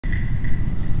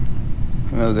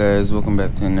Hello guys, welcome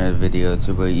back to another video. It's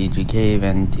your boy EG Cave,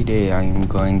 and today I am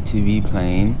going to be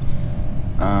playing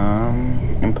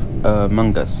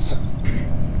Among Us.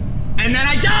 And then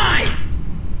I died!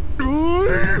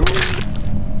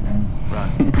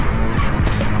 Run.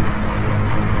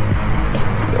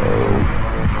 Yo.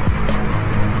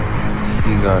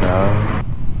 He got out.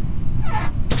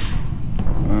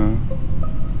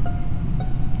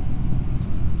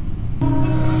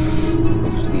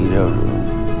 Hopefully they don't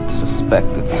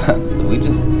suspect it's us. So we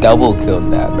just double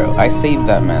killed that, bro. I saved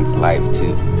that man's life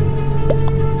too.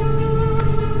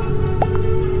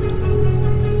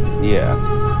 Yeah.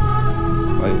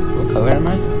 Wait, what color am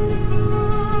I?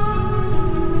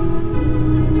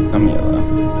 I'm yellow.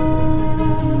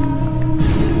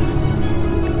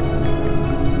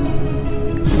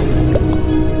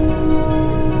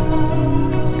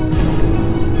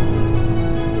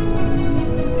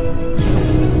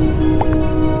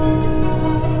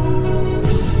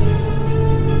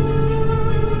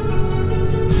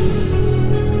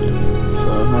 So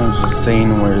everyone's just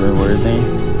saying where they?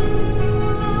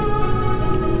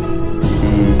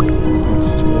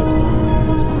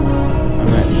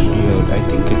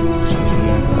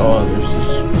 Oh, they're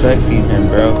suspecting him,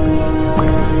 bro.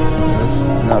 That's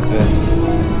not good.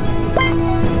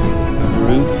 The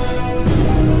roof.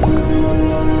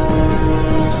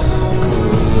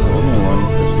 Only one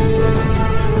person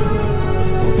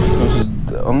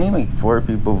voted. Only like 4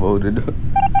 people voted.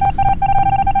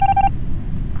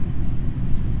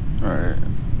 Alright,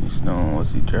 at least no one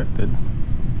was ejected.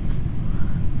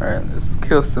 Alright, let's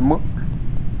kill some more.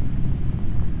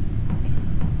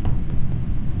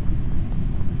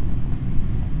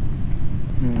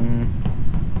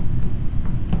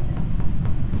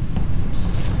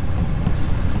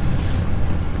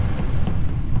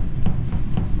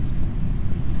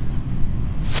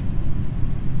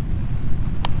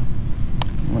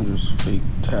 I'll just fake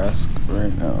task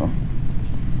right now.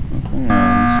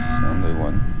 Only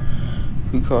one.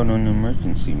 Who called an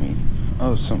emergency meeting?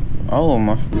 Oh,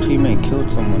 my teammate killed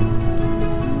someone.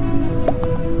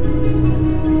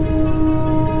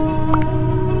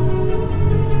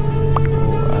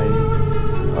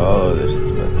 Oh, they're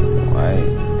suspecting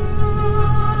white.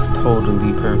 It's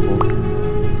totally purple.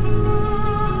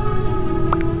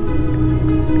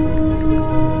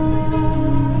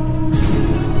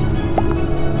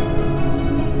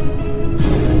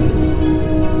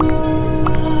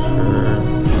 Sure.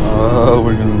 Oh,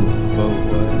 we're gonna vote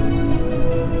what?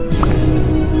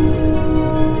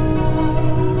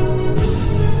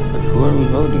 Like, who are we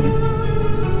voting?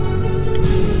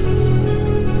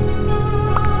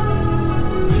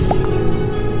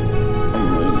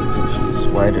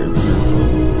 White or purple?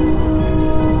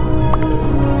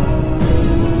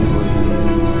 He wasn't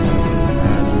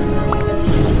admin.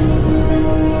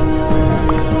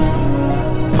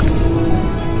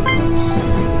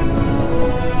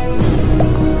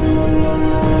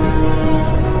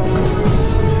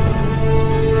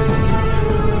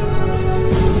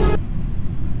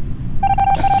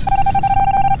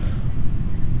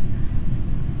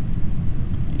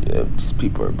 Yep, these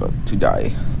people are about to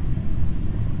die.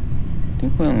 I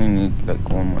think we only need like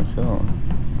one more kill.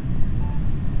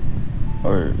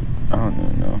 Or, I don't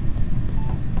even know.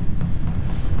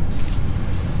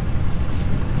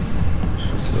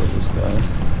 Should kill this guy.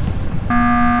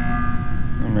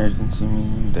 Emergency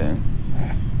meeting, dang.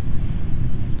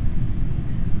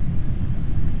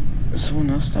 Is someone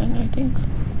else dying, I think?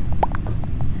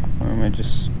 Or am I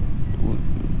just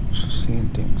seeing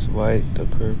things? White, the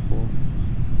purple.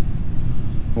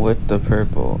 With the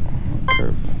purple.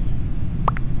 Purple.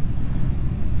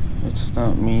 It's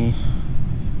not me.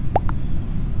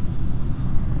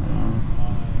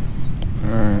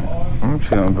 Alright, I'm just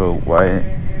gonna vote white.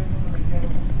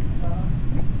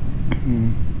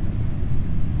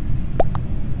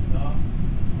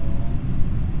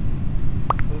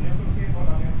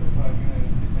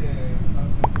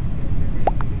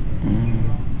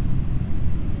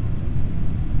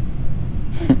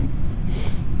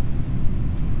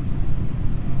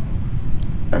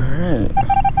 Alright,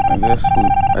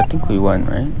 I think we won,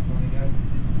 right?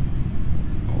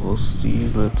 We'll see,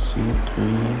 let's see,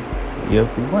 3.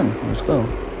 Yep, we won, let's go.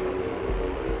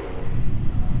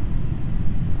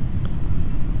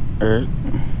 Alright,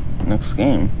 next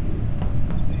game.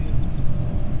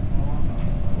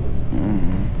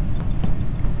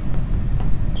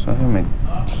 So I have my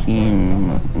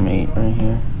teammate right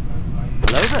here.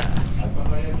 Hello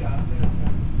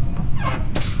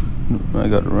there. I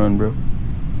gotta run, bro.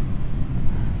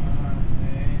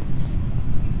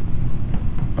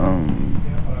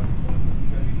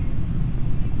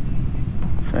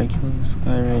 Should I kill this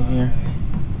guy right here?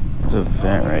 There's a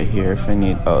vent right here if I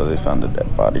need. Oh, they found the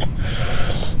dead body.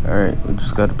 Alright, we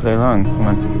just gotta play along. Come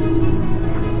on.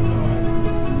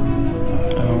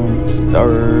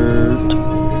 Start.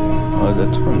 Oh,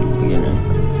 that's from the beginning.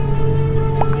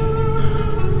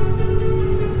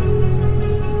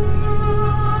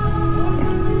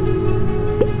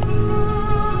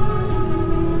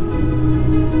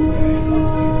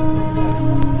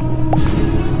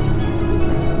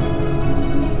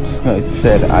 I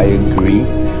said I agree.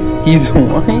 He's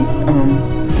white.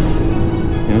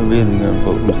 He's really gonna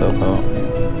vote himself out.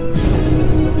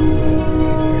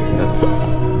 That's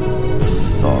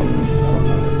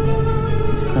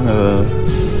it's kind of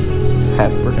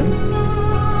sad for him.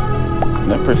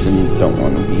 That person don't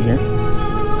want to be here.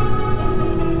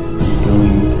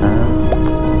 Doing task.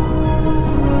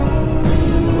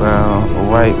 Well,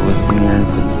 white was near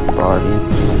the body.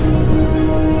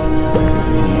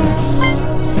 Yes.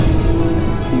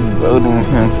 Voting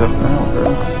himself out, bro.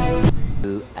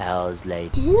 2 hours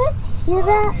later. Did you guys hear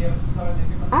that?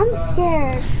 I'm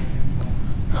scared.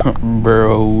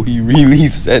 Bro, he really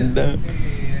said that.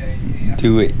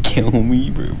 Do it, kill me,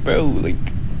 bro. Like.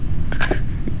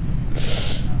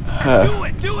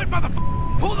 Do it,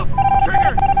 motherfucker! Pull the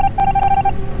trigger!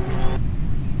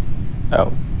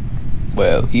 Oh.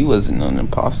 Well, he wasn't an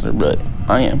imposter, but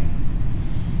I am.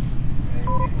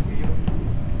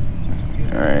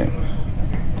 Alright.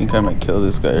 I think I might kill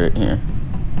this guy right here.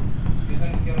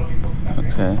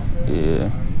 Okay,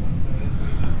 yeah.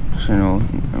 So,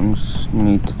 I'm just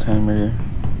need the timer here.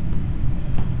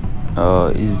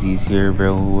 Oh, Izzy's here,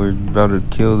 bro. We're about to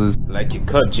kill this. Like you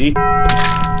cut, G.